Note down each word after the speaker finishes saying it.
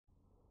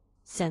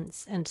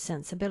Sense and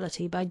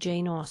Sensibility by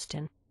Jane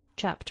Austen,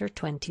 Chapter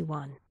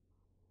 21.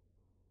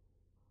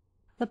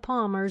 The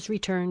Palmers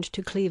returned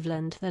to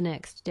Cleveland the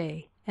next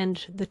day,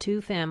 and the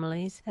two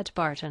families, at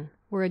Barton,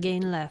 were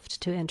again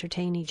left to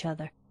entertain each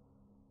other.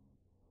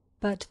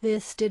 But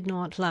this did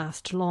not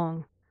last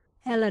long.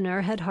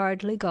 Elinor had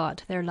hardly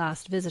got their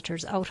last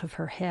visitors out of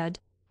her head,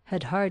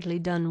 had hardly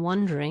done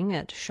wondering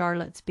at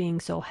Charlotte's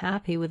being so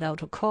happy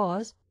without a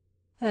cause,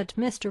 at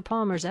Mr.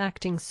 Palmer's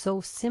acting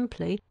so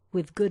simply,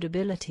 with good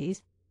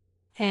abilities,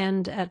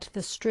 and at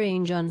the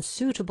strange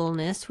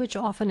unsuitableness which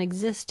often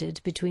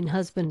existed between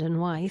husband and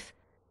wife,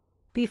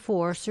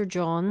 before Sir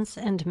John's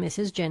and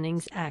Mrs.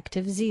 Jennings'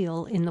 active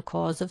zeal in the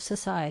cause of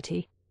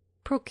society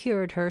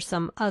procured her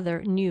some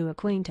other new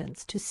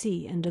acquaintance to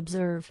see and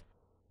observe.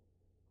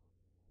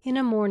 In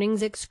a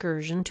morning's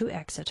excursion to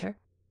Exeter,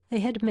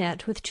 they had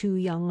met with two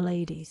young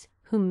ladies,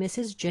 whom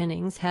Mrs.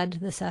 Jennings had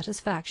the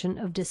satisfaction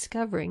of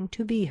discovering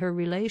to be her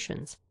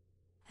relations,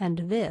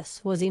 and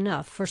this was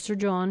enough for Sir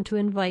John to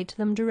invite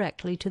them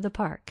directly to the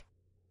park,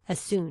 as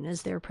soon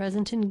as their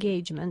present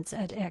engagements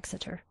at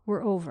Exeter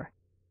were over.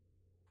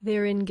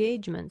 Their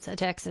engagements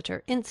at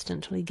Exeter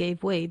instantly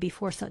gave way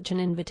before such an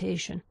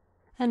invitation,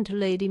 and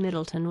Lady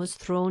Middleton was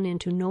thrown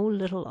into no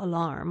little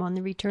alarm on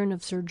the return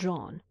of Sir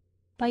John,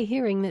 by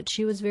hearing that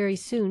she was very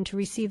soon to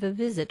receive a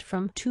visit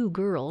from two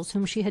girls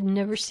whom she had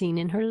never seen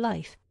in her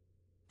life,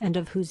 and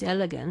of whose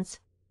elegance,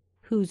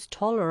 whose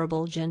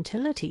tolerable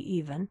gentility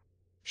even,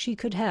 she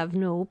could have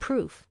no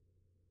proof,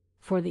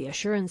 for the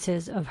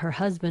assurances of her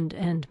husband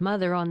and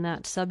mother on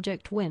that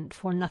subject went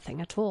for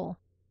nothing at all.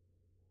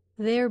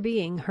 Their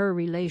being her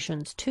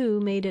relations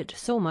too made it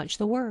so much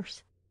the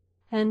worse,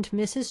 and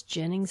Mrs.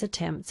 Jennings'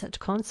 attempts at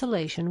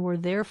consolation were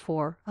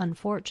therefore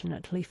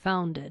unfortunately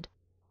founded,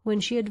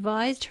 when she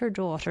advised her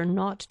daughter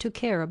not to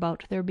care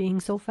about their being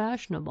so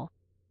fashionable,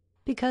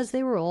 because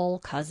they were all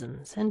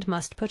cousins, and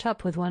must put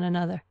up with one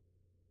another.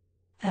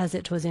 As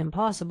it was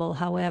impossible,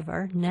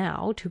 however,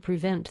 now to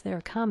prevent their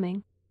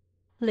coming,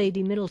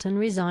 Lady Middleton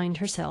resigned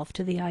herself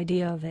to the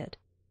idea of it,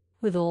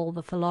 with all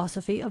the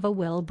philosophy of a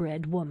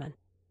well-bred woman,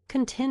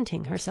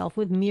 contenting herself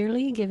with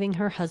merely giving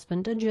her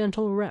husband a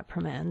gentle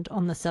reprimand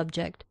on the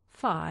subject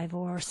 5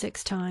 or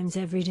 6 times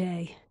every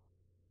day.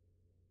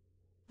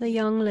 The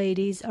young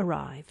ladies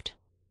arrived.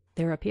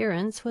 Their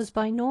appearance was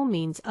by no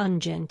means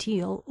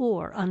ungenteel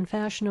or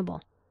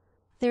unfashionable.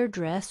 Their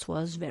dress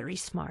was very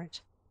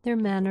smart, their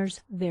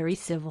manners very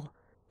civil.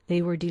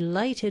 They were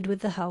delighted with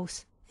the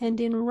house, and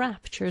in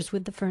raptures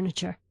with the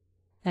furniture,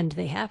 and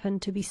they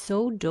happened to be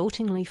so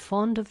dotingly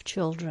fond of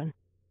children,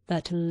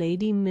 that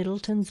Lady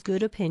Middleton's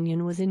good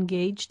opinion was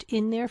engaged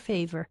in their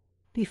favour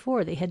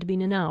before they had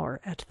been an hour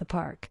at the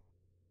park.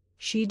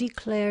 She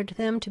declared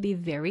them to be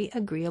very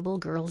agreeable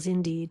girls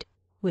indeed,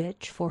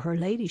 which for her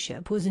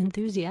ladyship was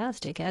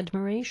enthusiastic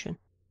admiration.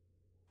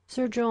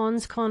 Sir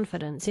John's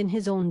confidence in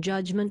his own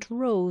judgment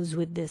rose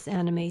with this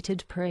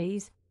animated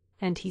praise,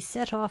 and he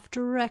set off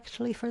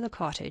directly for the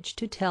cottage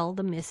to tell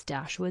the Miss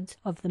Dashwoods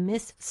of the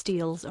Miss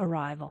Steeles'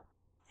 arrival,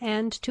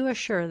 and to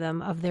assure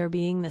them of their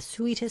being the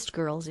sweetest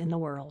girls in the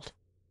world.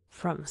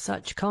 From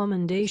such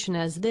commendation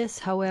as this,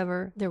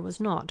 however, there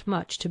was not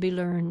much to be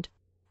learned.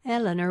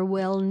 Elinor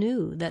well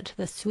knew that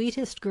the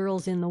sweetest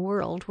girls in the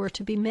world were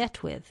to be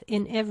met with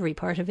in every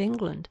part of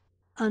England,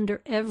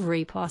 under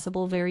every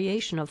possible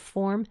variation of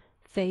form,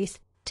 face,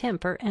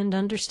 temper, and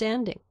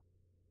understanding.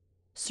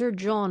 Sir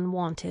John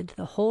wanted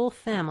the whole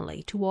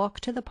family to walk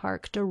to the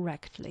park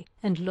directly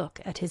and look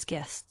at his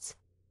guests.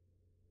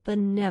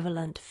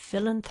 Benevolent,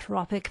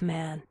 philanthropic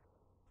man!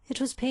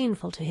 It was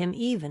painful to him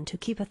even to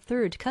keep a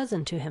third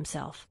cousin to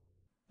himself.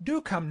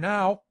 "Do come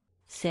now,"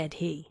 said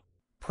he.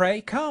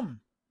 "Pray come.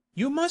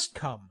 You must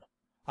come.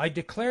 I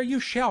declare you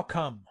shall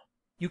come.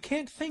 You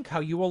can't think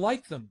how you will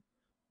like them.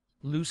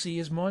 Lucy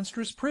is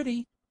monstrous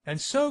pretty, and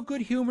so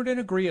good-humoured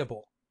and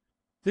agreeable.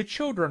 The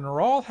children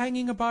are all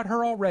hanging about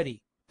her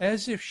already,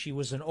 as if she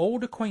was an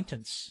old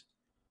acquaintance.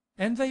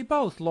 And they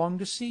both long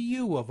to see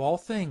you of all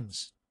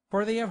things,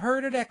 for they have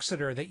heard at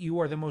Exeter that you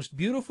are the most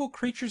beautiful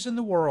creatures in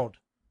the world,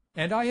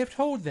 and I have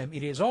told them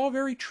it is all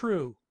very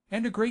true,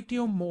 and a great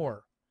deal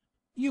more.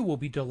 You will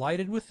be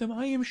delighted with them,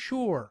 I am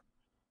sure.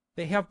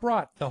 They have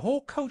brought the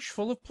whole coach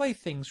full of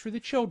playthings for the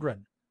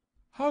children.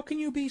 How can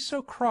you be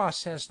so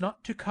cross as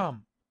not to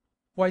come?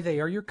 Why, they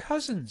are your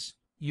cousins,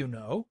 you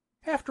know,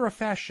 after a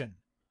fashion.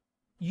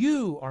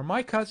 You are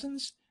my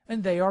cousins,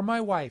 and they are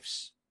my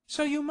wife's,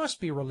 so you must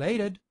be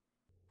related."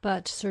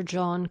 But Sir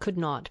John could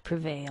not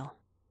prevail.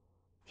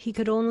 He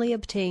could only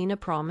obtain a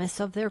promise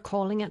of their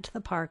calling at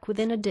the park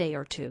within a day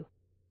or two,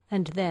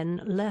 and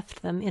then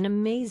left them in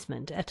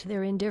amazement at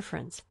their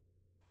indifference,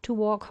 to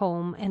walk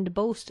home and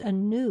boast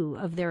anew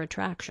of their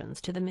attractions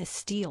to the Miss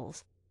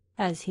Steeles,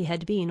 as he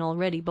had been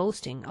already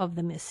boasting of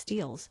the Miss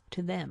Steeles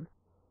to them.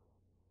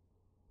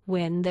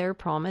 When their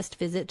promised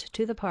visit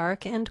to the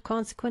park and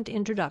consequent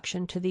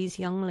introduction to these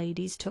young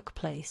ladies took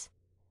place,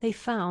 they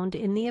found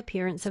in the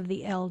appearance of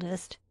the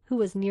eldest, who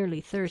was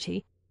nearly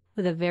 30,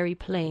 with a very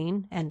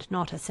plain and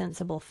not a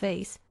sensible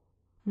face,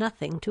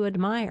 nothing to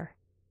admire,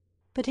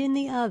 but in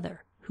the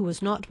other, who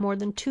was not more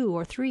than 2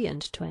 or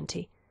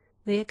 23,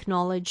 they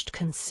acknowledged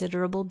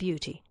considerable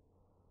beauty.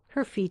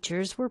 Her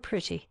features were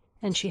pretty,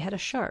 and she had a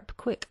sharp,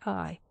 quick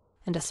eye,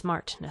 and a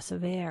smartness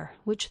of air,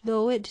 which,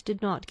 though it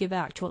did not give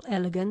actual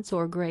elegance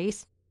or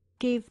grace,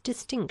 gave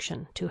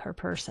distinction to her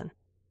person.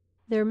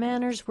 Their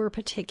manners were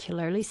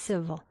particularly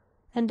civil,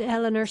 and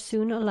Elinor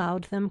soon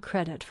allowed them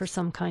credit for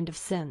some kind of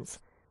sense,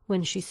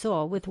 when she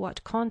saw with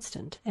what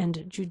constant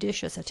and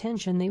judicious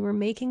attention they were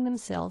making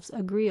themselves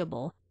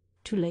agreeable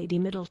to Lady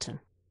Middleton.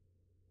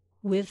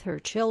 With her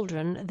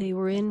children they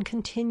were in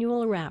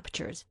continual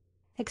raptures,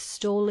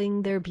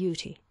 extolling their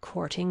beauty,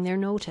 courting their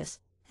notice,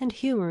 and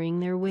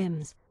humouring their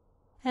whims,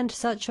 and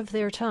such of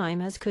their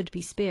time as could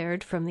be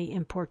spared from the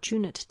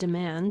importunate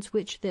demands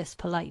which this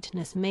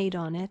politeness made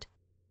on it,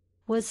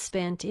 was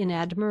spent in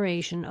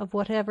admiration of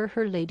whatever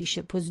her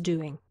ladyship was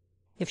doing,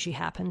 if she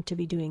happened to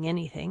be doing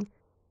anything,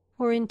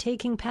 or in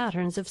taking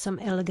patterns of some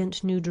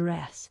elegant new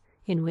dress,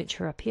 in which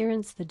her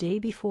appearance the day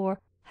before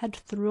had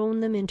thrown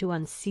them into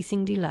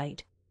unceasing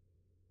delight.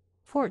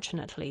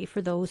 Fortunately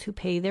for those who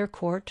pay their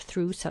court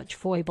through such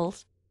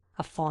foibles,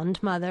 a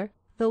fond mother,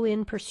 though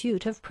in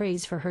pursuit of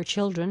praise for her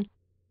children,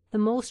 the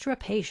most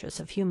rapacious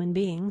of human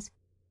beings,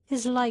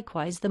 is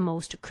likewise the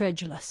most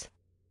credulous.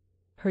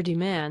 Her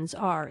demands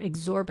are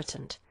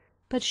exorbitant,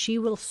 but she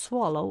will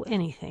swallow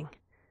anything,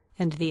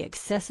 and the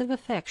excessive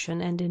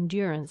affection and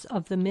endurance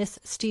of the Miss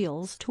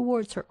Steeles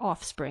towards her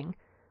offspring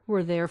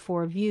were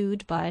therefore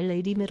viewed by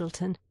Lady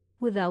Middleton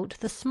without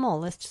the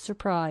smallest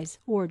surprise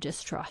or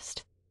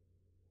distrust.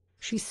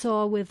 She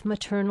saw with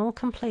maternal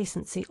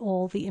complacency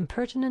all the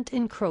impertinent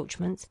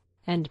encroachments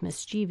and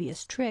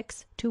mischievous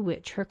tricks to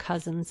which her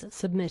cousins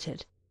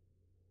submitted.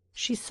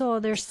 She saw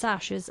their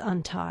sashes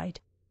untied,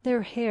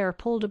 their hair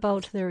pulled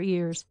about their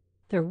ears,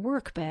 their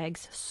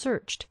work-bags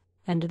searched,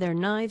 and their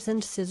knives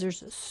and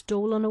scissors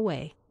stolen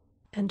away,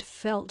 and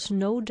felt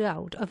no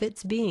doubt of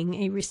its being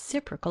a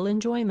reciprocal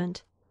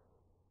enjoyment.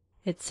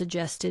 It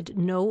suggested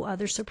no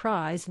other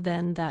surprise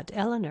than that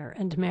Elinor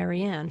and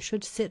Marianne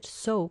should sit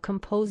so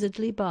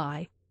composedly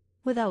by,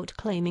 without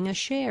claiming a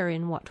share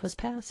in what was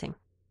passing.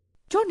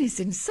 "John is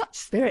in such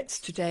spirits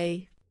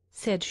to-day,"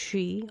 said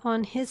she,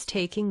 on his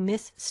taking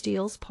Miss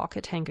Steele's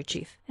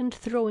pocket-handkerchief and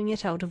throwing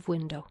it out of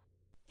window.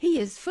 "He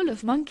is full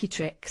of monkey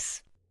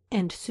tricks."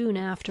 And soon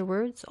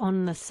afterwards,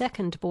 on the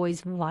second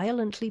boy's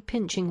violently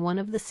pinching one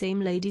of the same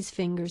lady's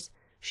fingers,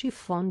 she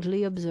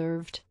fondly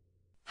observed,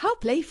 "How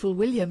playful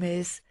William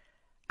is!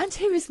 And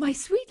here is my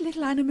sweet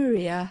little Anna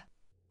Maria,"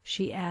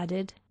 she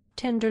added,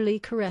 tenderly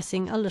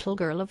caressing a little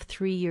girl of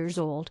 3 years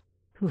old,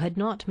 who had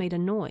not made a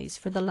noise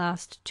for the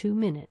last 2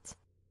 minutes.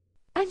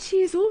 "And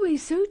she is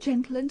always so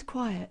gentle and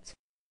quiet.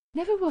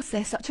 Never was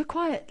there such a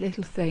quiet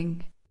little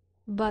thing."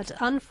 But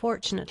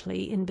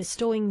unfortunately, in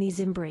bestowing these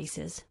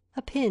embraces,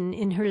 a pin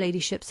in her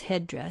ladyship's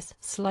headdress,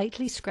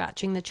 slightly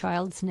scratching the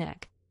child's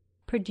neck,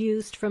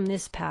 produced from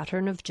this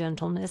pattern of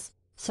gentleness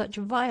such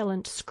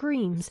violent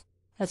screams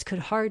as could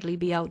hardly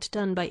be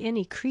outdone by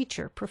any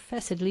creature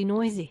professedly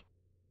noisy.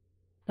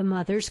 The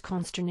mother's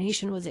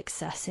consternation was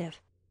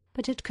excessive,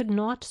 but it could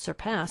not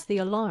surpass the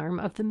alarm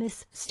of the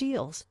Miss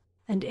Steeles,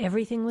 and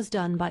everything was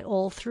done by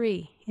all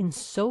three in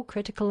so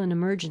critical an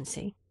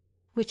emergency,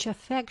 which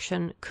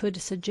affection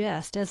could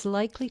suggest as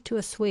likely to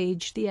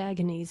assuage the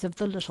agonies of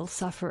the little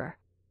sufferer.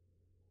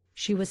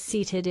 She was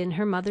seated in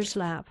her mother's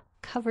lap,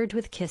 covered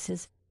with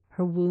kisses,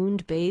 her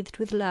wound bathed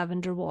with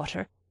lavender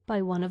water,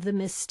 by one of the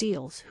Miss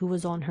Steeles, who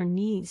was on her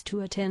knees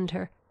to attend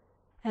her,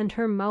 and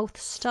her mouth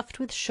stuffed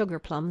with sugar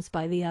plums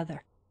by the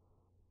other.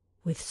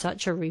 With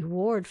such a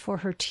reward for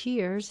her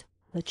tears,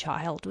 the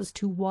child was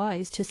too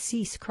wise to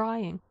cease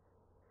crying.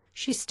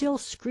 She still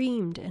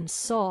screamed and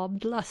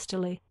sobbed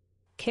lustily,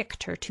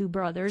 kicked her 2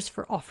 brothers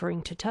for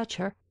offering to touch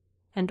her,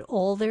 and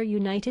all their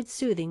united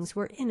soothings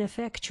were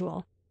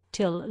ineffectual,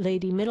 till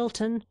Lady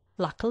Middleton,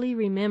 luckily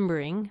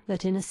remembering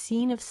that in a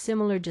scene of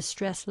similar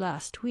distress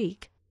last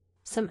week,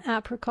 some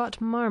apricot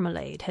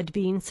marmalade had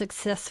been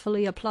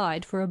successfully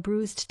applied for a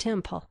bruised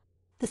temple,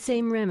 the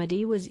same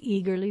remedy was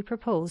eagerly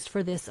proposed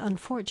for this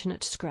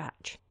unfortunate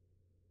scratch,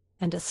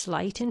 and a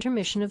slight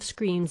intermission of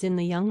screams in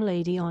the young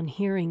lady on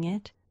hearing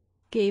it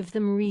gave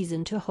them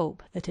reason to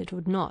hope that it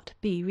would not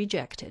be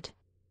rejected.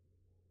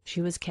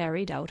 She was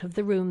carried out of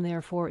the room,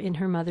 therefore, in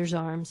her mother's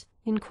arms,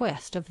 in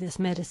quest of this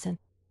medicine,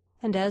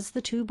 and as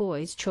the 2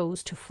 boys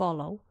chose to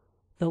follow,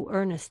 though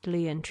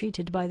earnestly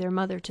entreated by their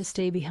mother to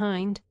stay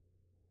behind,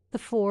 the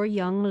 4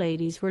 young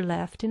ladies were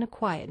left in a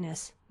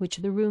quietness which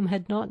the room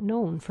had not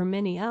known for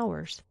many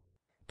hours.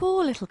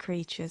 "Poor little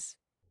creatures,"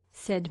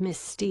 said Miss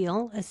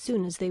Steele, as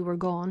soon as they were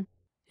gone.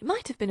 "It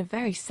might have been a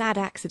very sad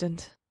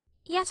accident."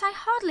 "Yet I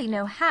hardly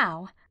know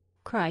how,"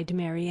 cried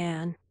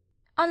Marianne.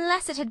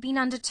 "unless it had been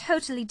under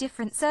totally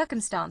different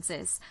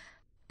circumstances.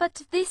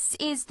 But this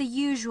is the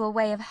usual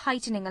way of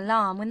heightening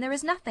alarm when there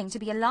is nothing to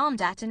be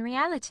alarmed at in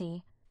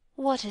reality."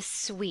 "What a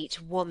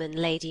sweet woman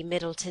Lady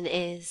Middleton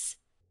is,"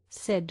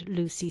 said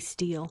Lucy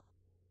Steele.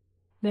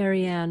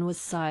 Marianne was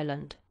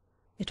silent.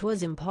 It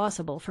was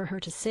impossible for her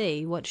to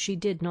say what she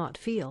did not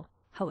feel,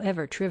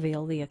 however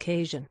trivial the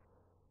occasion.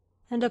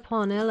 and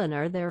upon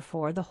Elinor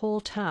therefore the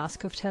whole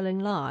task of telling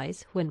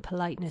lies, when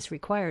politeness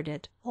required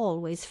it,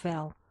 always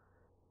fell.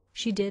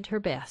 She did her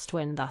best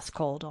when thus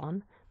called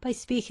on, by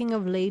speaking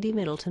of Lady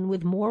Middleton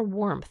with more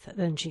warmth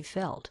than she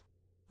felt,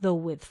 though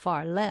with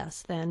far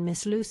less than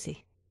Miss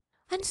Lucy.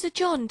 And Sir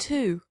John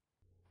too,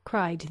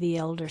 cried the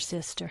elder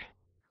sister.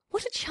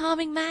 What a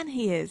charming man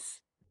he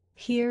is!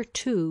 Here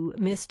too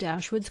Miss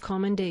Dashwood's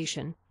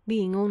commendation,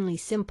 being only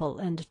simple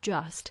and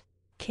just,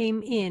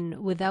 came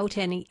in without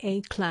any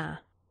éclat.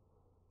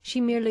 She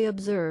merely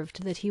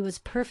observed that he was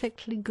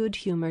perfectly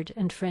good-humoured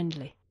and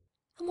friendly.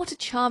 And what a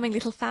charming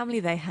little family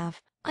they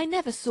have! I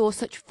never saw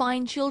such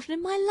fine children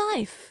in my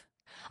life.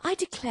 I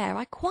declare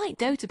I quite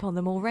dote upon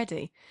them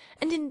already,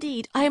 and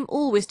indeed I am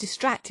always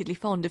distractedly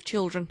fond of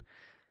children.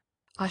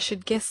 I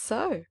should guess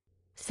so,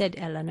 said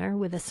Elinor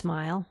with a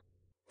smile.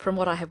 From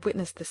what I have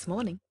witnessed this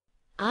morning.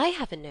 I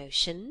have a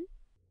notion,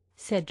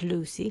 said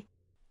Lucy.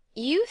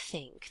 You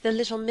think the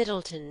little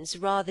Middletons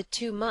rather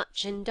too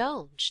much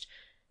indulged.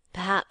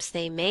 Perhaps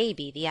they may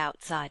be the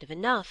outside of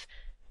enough,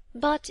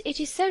 but it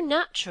is so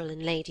natural in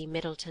Lady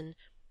Middleton,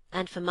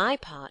 and for my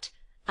part,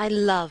 I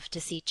love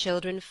to see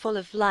children full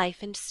of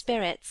life and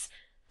spirits.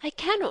 I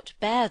cannot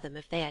bear them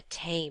if they are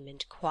tame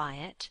and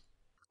quiet.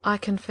 I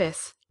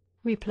confess,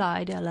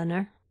 replied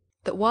Elinor,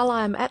 that while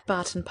I am at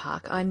Barton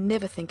Park, I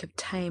never think of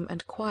tame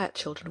and quiet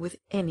children with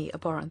any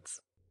abhorrence.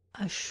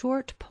 A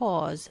short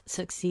pause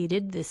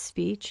succeeded this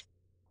speech,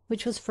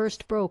 which was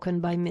first broken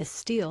by Miss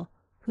Steele,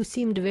 who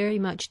seemed very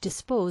much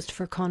disposed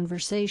for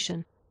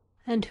conversation,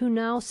 and who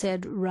now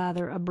said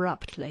rather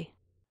abruptly,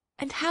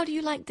 "And how do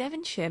you like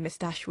Devonshire, Miss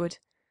Dashwood?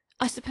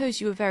 I suppose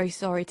you were very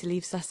sorry to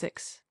leave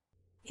Sussex?"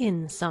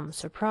 In some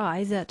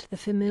surprise at the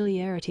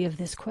familiarity of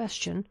this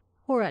question,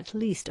 or at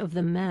least of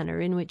the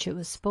manner in which it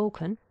was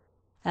spoken,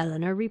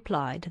 Elinor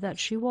replied that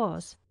she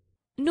was.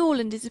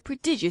 "Norland is a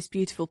prodigious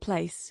beautiful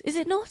place, is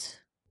it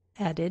not?"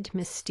 added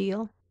Miss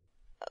Steele.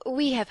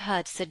 We have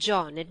heard Sir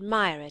John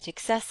admire it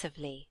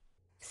excessively,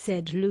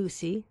 said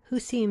Lucy, who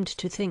seemed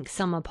to think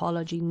some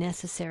apology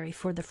necessary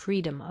for the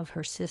freedom of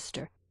her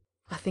sister.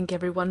 I think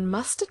everyone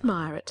must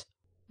admire it,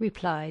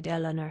 replied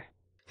Elinor.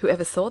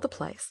 Whoever saw the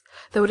place,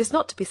 though it is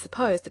not to be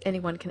supposed that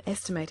anyone can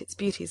estimate its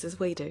beauties as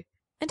we do.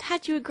 And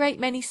had you a great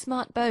many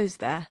smart beaux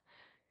there?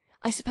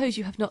 I suppose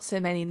you have not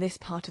so many in this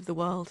part of the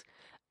world.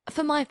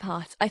 For my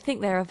part, I think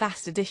they are a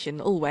vast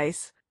addition,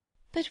 always.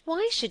 But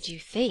why should you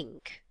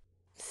think,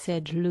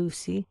 said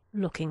Lucy,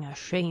 looking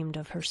ashamed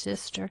of her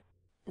sister,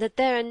 that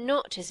there are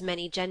not as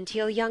many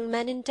genteel young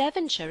men in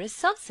Devonshire as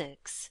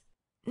Sussex?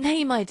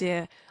 Nay, my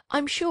dear,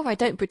 I'm sure I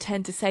don't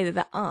pretend to say that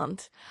there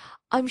aren't.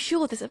 I'm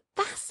sure there's a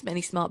vast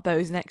many smart beaux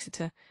in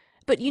Exeter.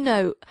 But, you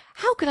know,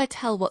 how could I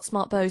tell what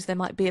smart beaux there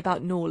might be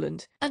about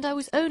Norland? And I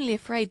was only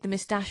afraid the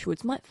Miss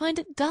Dashwoods might find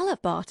it dull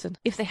at Barton,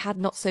 if they had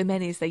not so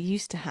many as they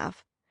used to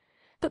have.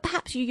 But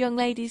perhaps you young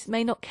ladies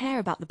may not care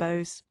about the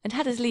beaux, and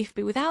had as lief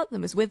be without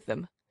them as with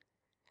them.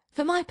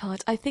 For my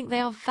part, I think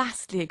they are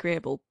vastly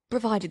agreeable,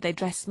 provided they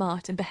dress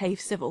smart and behave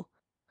civil.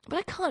 But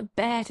I can't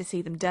bear to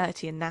see them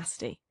dirty and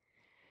nasty.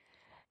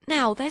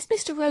 Now, there's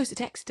Mr. Rose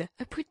at Exeter,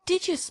 a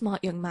prodigious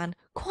smart young man,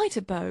 quite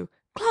a beau,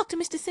 clerk to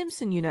Mr.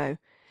 Simpson, you know.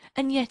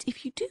 And yet,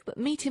 if you do but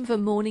meet him of a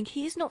morning,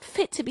 he is not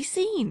fit to be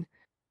seen.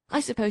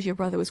 I suppose your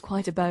brother was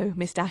quite a beau,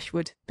 Miss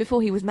Dashwood,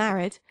 before he was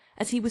married,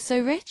 as he was so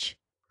rich?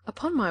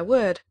 Upon my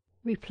word,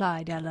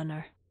 replied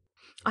Elinor,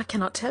 I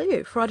cannot tell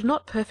you, for I do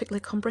not perfectly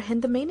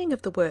comprehend the meaning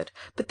of the word,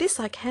 but this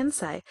I can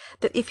say,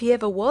 that if he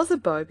ever was a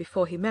beau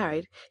before he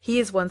married, he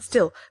is one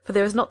still, for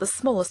there is not the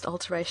smallest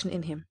alteration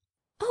in him.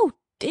 Oh,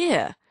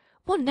 dear!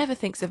 One never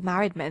thinks of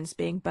married men's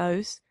being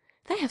beaux.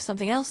 They have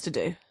something else to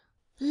do.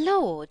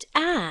 Lord,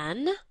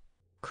 Anne,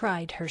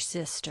 cried her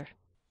sister,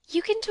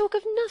 you can talk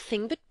of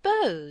nothing but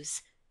beaux.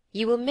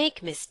 You will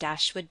make Miss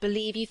Dashwood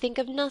believe you think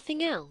of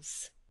nothing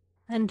else.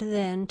 And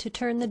then, to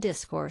turn the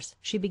discourse,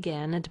 she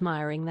began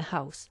admiring the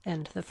house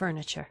and the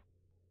furniture.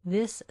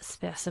 This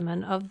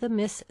specimen of the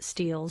Miss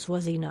Steeles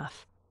was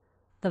enough.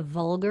 The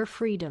vulgar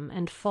freedom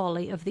and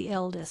folly of the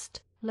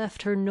eldest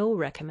left her no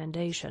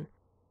recommendation,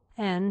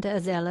 and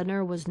as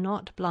Elinor was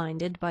not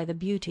blinded by the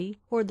beauty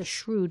or the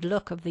shrewd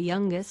look of the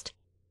youngest,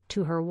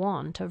 to her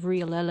want of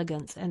real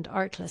elegance and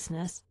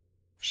artlessness,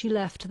 she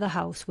left the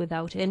house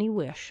without any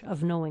wish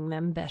of knowing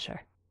them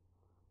better.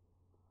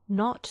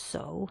 Not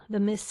so the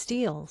Miss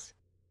Steeles.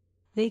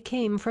 They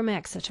came from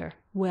Exeter,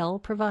 well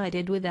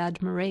provided with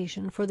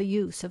admiration for the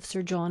use of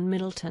Sir John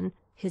Middleton,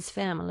 his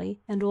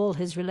family, and all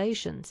his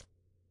relations,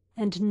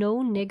 and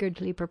no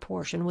niggardly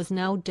proportion was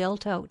now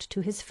dealt out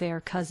to his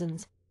fair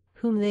cousins,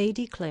 whom they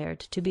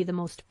declared to be the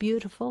most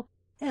beautiful,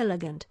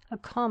 elegant,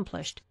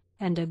 accomplished,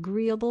 and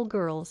agreeable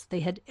girls they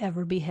had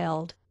ever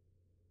beheld,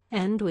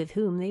 and with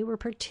whom they were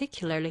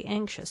particularly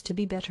anxious to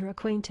be better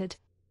acquainted.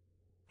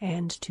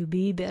 And to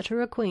be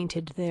better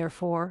acquainted,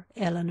 therefore,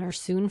 Elinor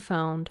soon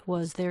found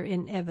was their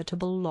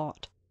inevitable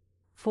lot,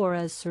 for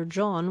as Sir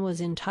John was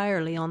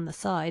entirely on the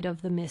side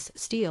of the Miss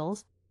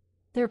Steeles,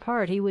 their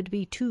party would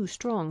be too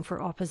strong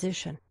for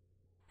opposition,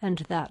 and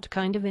that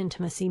kind of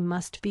intimacy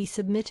must be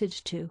submitted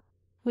to,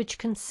 which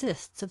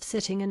consists of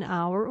sitting an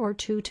hour or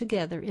two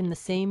together in the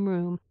same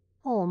room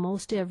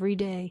almost every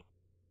day.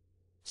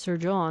 Sir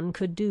John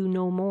could do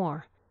no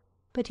more,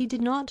 but he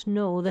did not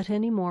know that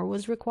any more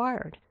was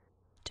required.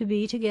 To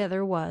be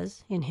together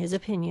was, in his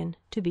opinion,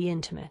 to be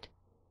intimate,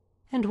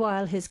 and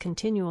while his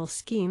continual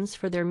schemes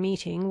for their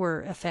meeting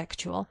were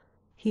effectual,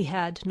 he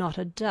had not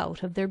a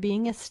doubt of their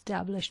being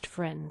established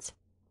friends.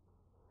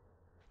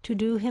 To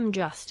do him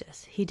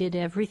justice, he did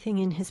everything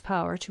in his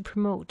power to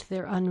promote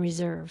their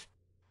unreserve,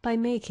 by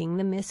making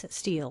the Miss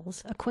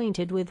Steeles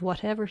acquainted with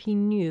whatever he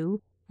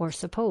knew or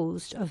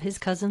supposed of his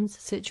cousin's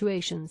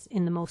situations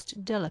in the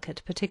most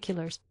delicate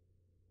particulars,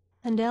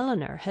 and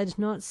Elinor had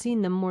not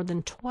seen them more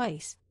than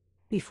twice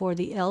before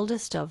the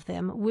eldest of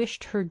them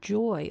wished her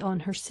joy on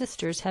her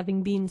sister's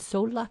having been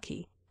so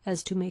lucky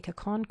as to make a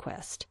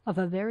conquest of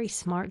a very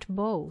smart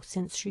beau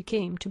since she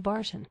came to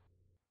Barton.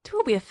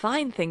 "'Twill be a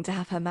fine thing to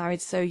have her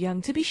married so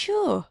young, to be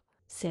sure,"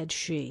 said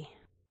she.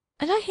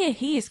 "And I hear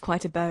he is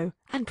quite a beau,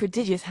 and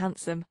prodigious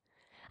handsome,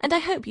 and I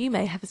hope you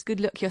may have as good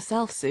luck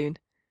yourself soon.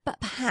 But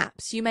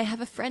perhaps you may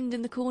have a friend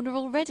in the corner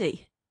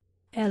already."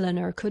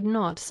 Elinor could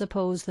not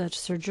suppose that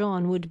Sir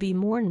John would be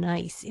more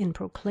nice in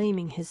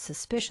proclaiming his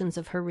suspicions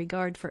of her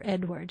regard for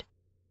Edward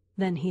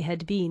than he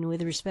had been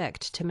with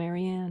respect to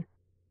Marianne.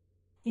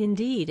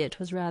 Indeed, it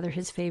was rather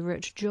his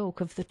favourite joke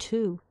of the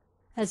two,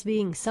 as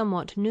being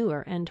somewhat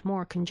newer and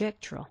more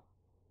conjectural,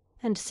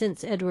 and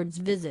since Edward's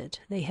visit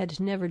they had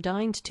never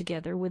dined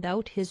together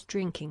without his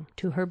drinking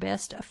to her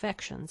best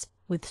affections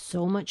with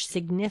so much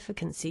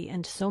significancy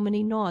and so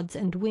many nods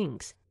and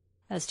winks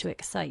as to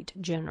excite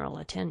general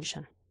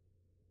attention.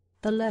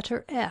 The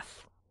letter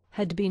F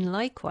had been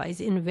likewise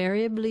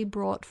invariably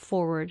brought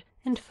forward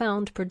and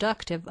found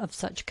productive of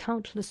such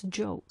countless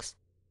jokes,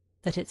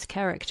 that its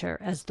character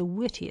as the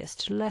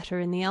wittiest letter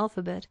in the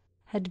alphabet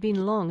had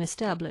been long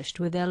established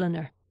with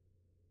Elinor.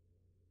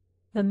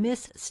 The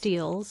Miss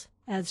Steeles,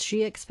 as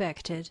she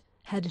expected,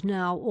 had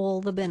now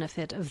all the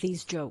benefit of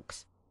these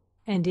jokes,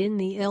 and in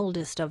the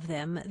eldest of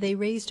them they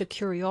raised a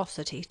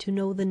curiosity to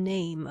know the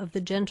name of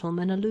the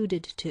gentleman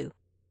alluded to,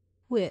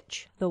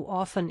 which, though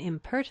often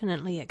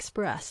impertinently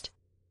expressed,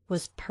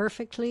 was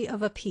perfectly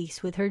of a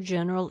piece with her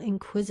general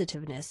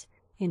inquisitiveness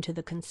into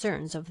the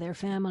concerns of their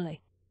family.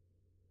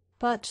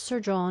 But Sir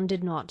John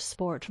did not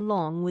sport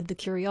long with the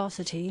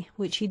curiosity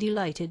which he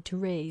delighted to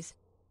raise,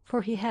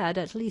 for he had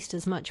at least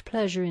as much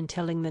pleasure in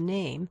telling the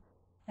name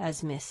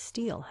as Miss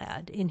Steele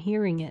had in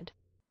hearing it.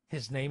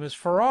 "His name is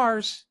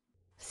Ferrars,"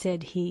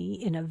 said he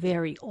in a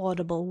very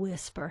audible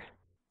whisper.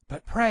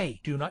 "But pray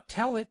do not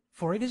tell it,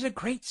 for it is a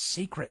great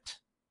secret."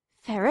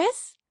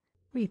 "Ferrars?"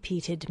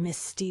 repeated Miss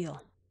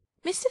Steele.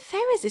 "Mr.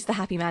 Ferrars is the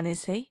happy man,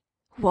 is he?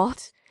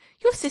 What?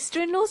 Your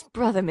sister-in-law's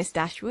brother, Miss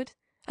Dashwood?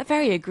 A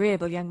very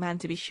agreeable young man,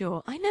 to be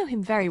sure. I know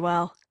him very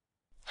well."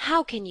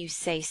 "How can you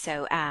say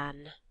so,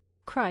 Anne?"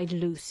 cried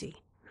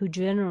Lucy, who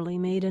generally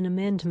made an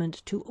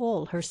amendment to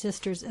all her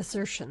sister's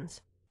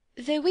assertions.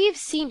 "Though we have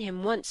seen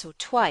him once or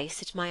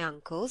twice at my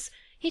uncle's,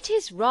 it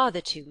is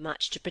rather too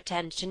much to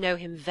pretend to know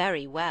him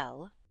very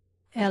well."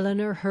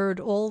 Elinor heard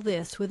all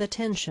this with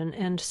attention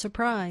and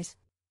surprise.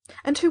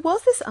 And who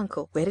was this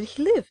uncle? Where did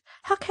he live?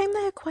 How came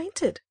they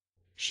acquainted?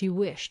 She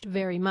wished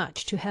very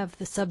much to have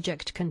the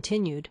subject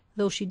continued,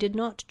 though she did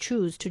not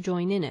choose to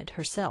join in it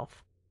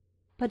herself.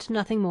 But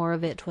nothing more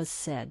of it was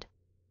said,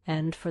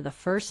 and for the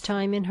first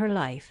time in her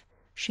life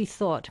she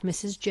thought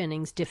Mrs.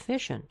 Jennings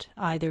deficient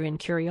either in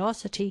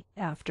curiosity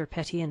after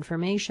petty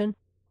information,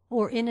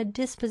 or in a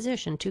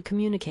disposition to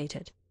communicate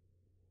it.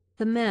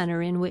 The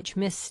manner in which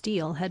Miss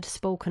Steele had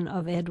spoken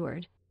of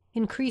Edward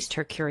increased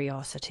her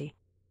curiosity,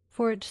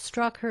 for it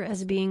struck her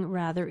as being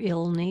rather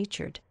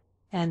ill-natured,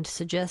 and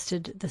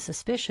suggested the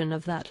suspicion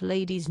of that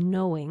lady's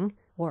knowing,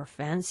 or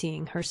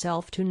fancying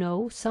herself to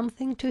know,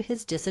 something to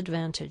his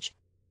disadvantage.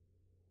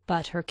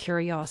 But her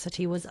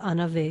curiosity was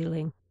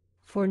unavailing,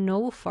 for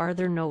no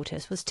farther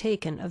notice was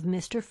taken of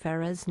Mr.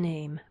 Ferrars's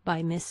name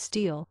by Miss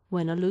Steele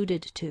when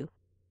alluded to,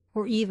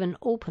 or even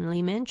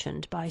openly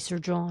mentioned by Sir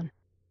John.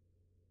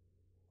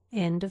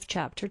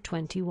 Chapter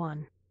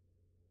 21.